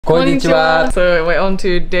Konnichiwa. So we're on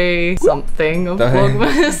to day something of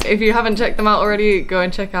Vlogmas. If you haven't checked them out already, go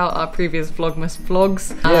and check out our previous Vlogmas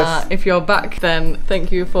vlogs. Yes. If you're back, then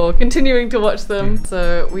thank you for continuing to watch them.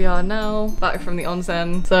 So we are now back from the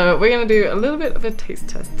onsen. So we're gonna do a little bit of a taste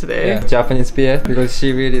test today. Yeah, Japanese beer, because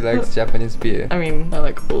she really likes Japanese beer. I mean, I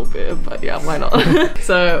like all beer, but yeah, why not?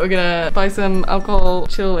 So we're gonna buy some alcohol,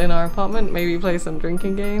 chill in our apartment, maybe play some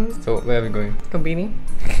drinking games. So where are we going? Konbini.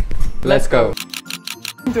 Let's go.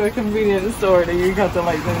 To a convenience store that yukata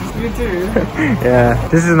like this. You too. Yeah,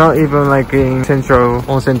 this is not even like in central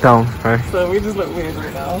onsen town, right? So we just look weird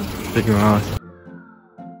right now. Taking my house.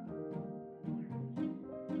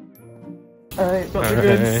 Alright, got the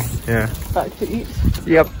goods. Yeah. Back to eat.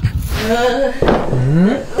 Yep.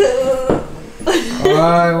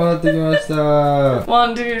 I want to get my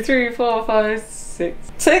 1, 2, 3, 4, 5, 6.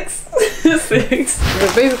 6? 6.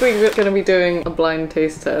 We're basically gonna be doing a blind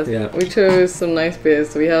taste test. Yeah. We chose some nice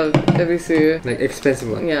beers. So we have Ebisu. like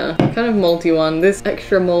expensive one. Yeah, kind of malty one. This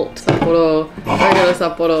extra malt Sapporo, regular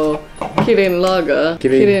Sapporo, Kirin lager.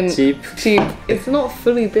 Kirin cheap. Cheap. It's not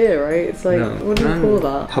fully beer, right? It's like, No. what do you call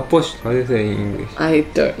that? Happosh. How do you say in English? I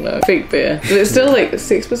don't know. Fake beer. But it's still like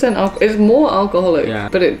 6% alcohol. It's more alcoholic, Yeah.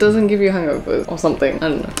 but it doesn't give you hangovers or something. I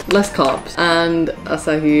don't know. Less carbs. And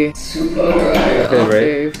Asahi. Super dry.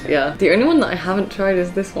 Favorite. Yeah. The only one that I haven't tried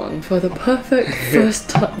is this one. For the perfect first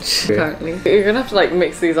touch, apparently. You're gonna have to like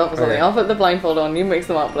mix these up or something. Okay. I'll put the blindfold on, you mix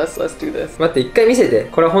them up. Let's do this. 待って、一回見せて。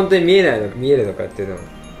これ本当に見えないのか見えるのかっていうの。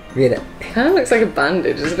見えない。 Kind of looks like a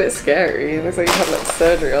bandage. It's a bit scary. It looks like you had like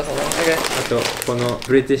surgery or something. Okay. あと、この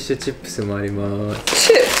ブリティッシュチップスもありま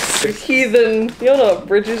す。 Chips! Heathen! You're not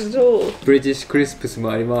British at all. ブリティッシュクリスプス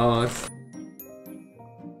もあります。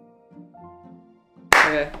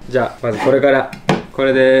 Okay. じゃあ、まずこれから。こ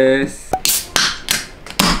れです。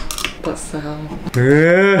 What sound?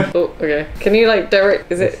 Oh, okay. Can you like direct?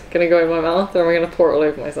 Is it gonna go in my mouth or am I gonna pour it all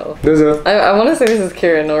over myself? どうぞ。 I want to say this is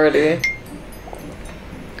Kirin already.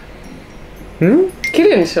 ん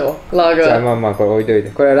Kirin show. じゃあ Lager. まあまあこれ置いといて。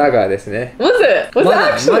これはラガーですね。 Was it? Was ま it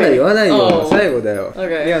だ actually? まだ言わないよ。 Oh. 最後だよ。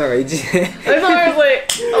 Okay. リアナが1で。 I thought I was like,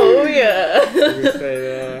 oh yeah. うるさい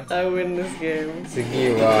ね。 I win this game. 次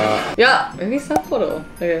は Yeah, maybe Sapporo.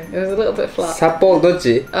 Okay, it was a little bit flat. 札幌どっ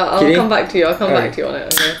ち？ I'll キリン come back to you. I'll come back to you on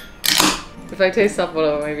it. Okay. If I taste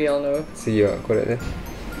Sapporo, maybe I'll know. 次はこれね。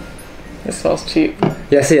 It smells cheap.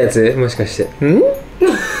 安いやつもしかして。ん？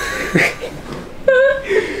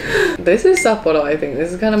 This is Sapporo, I think. This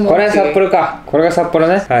is kind of more. これは札幌か。これが札幌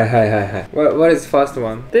ね。はいはいはいはい。What is the first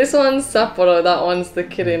one? This one's Sapporo. That one's the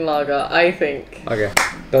Kirin lager, I think. Okay.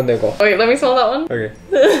 どんどん行こう。 Wait, let me smell that one. Okay.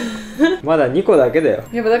 まだ2個だけだよ。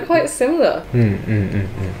 Yeah, but they're quite similar.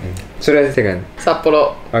 それはセカンド。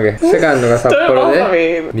 Sapporo. Okay. セカンドが札幌 Don't で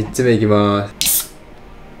offer me. 3つ目いきます。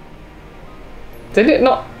 Did it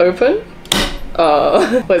not open? Oh,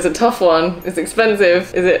 well, it's a tough one. It's expensive.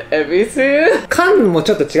 Is it Ebisu? 缶も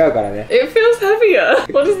ちょっと違うからね。 It feels heavier.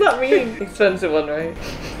 What does that mean? Expensive one, right?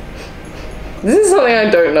 This is something I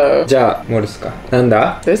don't know. じゃあ、モルスか。なん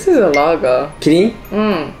だ？ This is a lager. キリン？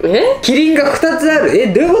 Eh? キリンが2つある。え、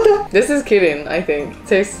どういうこと？ This is Kirin, I think.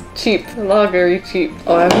 Tastes cheap. Lagery cheap.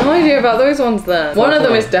 Oh, I have no idea about those ones then. One of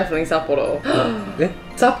them is definitely Sapporo. え？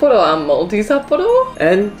 Sapporo and multi Sapporo?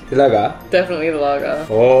 And ラガ Definitely the lager.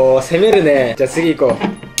 ー？おー、攻めるね。じゃあ次行こ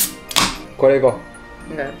う。これ行こう。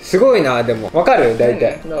 Okay. すごいな、でも。わかる？大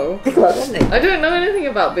体。 No. わかんない。 I don't know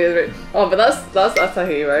anything about beer. Oh, but that's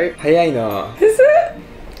Asahi, right? 早いな。 Is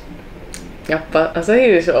it? Yappa,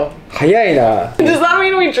 Asahi でしょ. 早いな。 Does that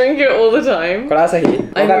mean we drink it all the time? これ朝日？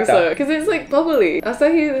 I わか think った。 so, because it's like bubbly.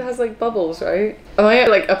 Asahi has like bubbles, right? Am I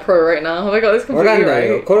like a pro right now? Have I got this わかん completely ない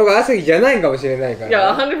よ。 right? これが朝日じゃないかもしれないか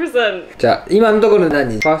ら。 Yeah, 100%. じゃあ、今のところ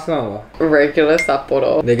何？ファーストワンは Regular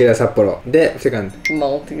Sapporo. レギュラー札幌。で、セカンド。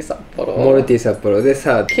 Multi Sapporo. モルティ札幌。で、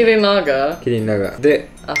サード。 Kirin lager. キリンラガー。で、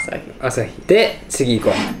 Asahi. 朝日。で、次行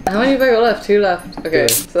こう。 How many have I got left? 2 left. Okay, Good.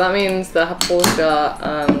 so that means the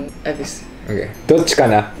Happosha and Ebisu. OK。どっちか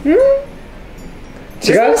な？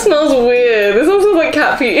 This 違 one う？ smells weird. This one smells like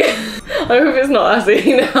cat pee. I hope it's not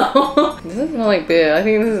Asahi now. It doesn't smell like beer. I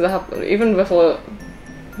think this is the even before.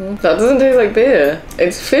 That doesn't taste like beer.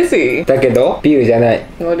 It's fizzy. だけど、ビールじゃない。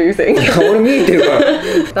 What do you think? 俺見えてるか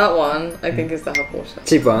ら。 That one, I think, is the Happosha.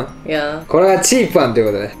 チープワン？ Yeah. これがチープワンという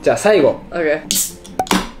ことで。じゃあ最後。 Okay.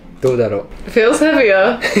 どうだろう。 Feels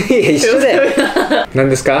heavier. いや一緒だよ。何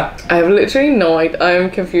ですか？ I have literally no idea. I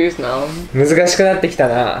am confused now. 難しくなってきた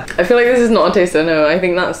な。 I feel like this is not a taster. No, I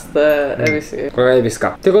think that's the ebisu. これがエビスか。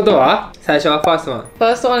ってことは最初はファーストワン。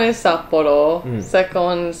 First one is Sapporo. Second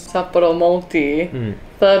one is Sapporo Multi. うん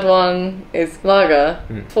Third one is Lager.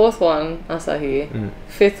 Fourth one Asahi.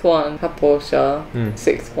 Fifth one Haposha.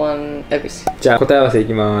 Sixth one ebisu. じゃあ答え合わせい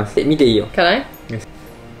きます。見ていいよ。 Can I? Yes.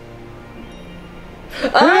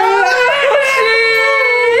 Ah!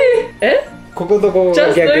 Eh? こことここが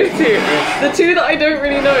Just 逆。 those two. The two that I don't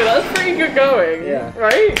really know. That's pretty good going. Yeah.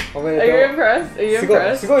 Right? おめで Are とう。 you impressed? Are you すごい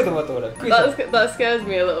impressed? すごいと思った俺。 That scares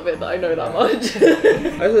me a little bit that I know that much.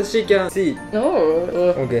 I thought she can see. No.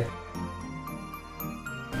 Okay.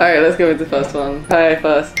 Alright, let's go with the first one. Hi,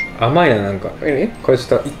 first. 甘いななんか。 Really? これ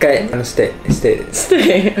ちょっと一回ステイ。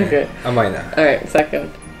 Stay. Okay. 甘いな。 Alright, second.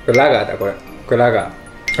 これラガーだこれ。これラガー。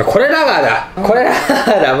あこれラガーだ。これラガ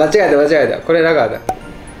ーだ。間違えた。これラガーだ。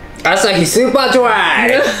アサヒスーパードラ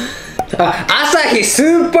イ。あ、アサヒス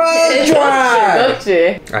ーパードライ。どっ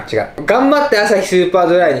ち？あ、違う。頑張ってアサヒスーパー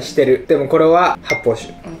ドライにしてる。でもこれは発泡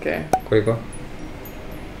酒。Okay. これいこう。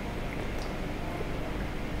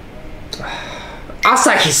ア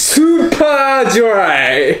サヒスーパード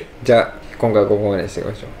ライ。じゃあ今回ここまでしていき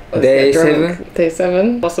ましょう。 Let's Day get drunk. 7。 Day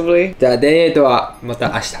 7, possibly. じゃあ Day 8はまた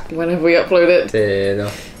明日。 Whenever we upload it. せーの。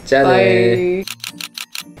じゃあねー。 Bye.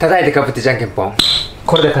 叩いてかぶってじゃんけんぽん。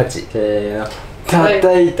これで勝ち。せーの。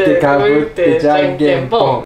叩いてかぶってじゃんけんぽん。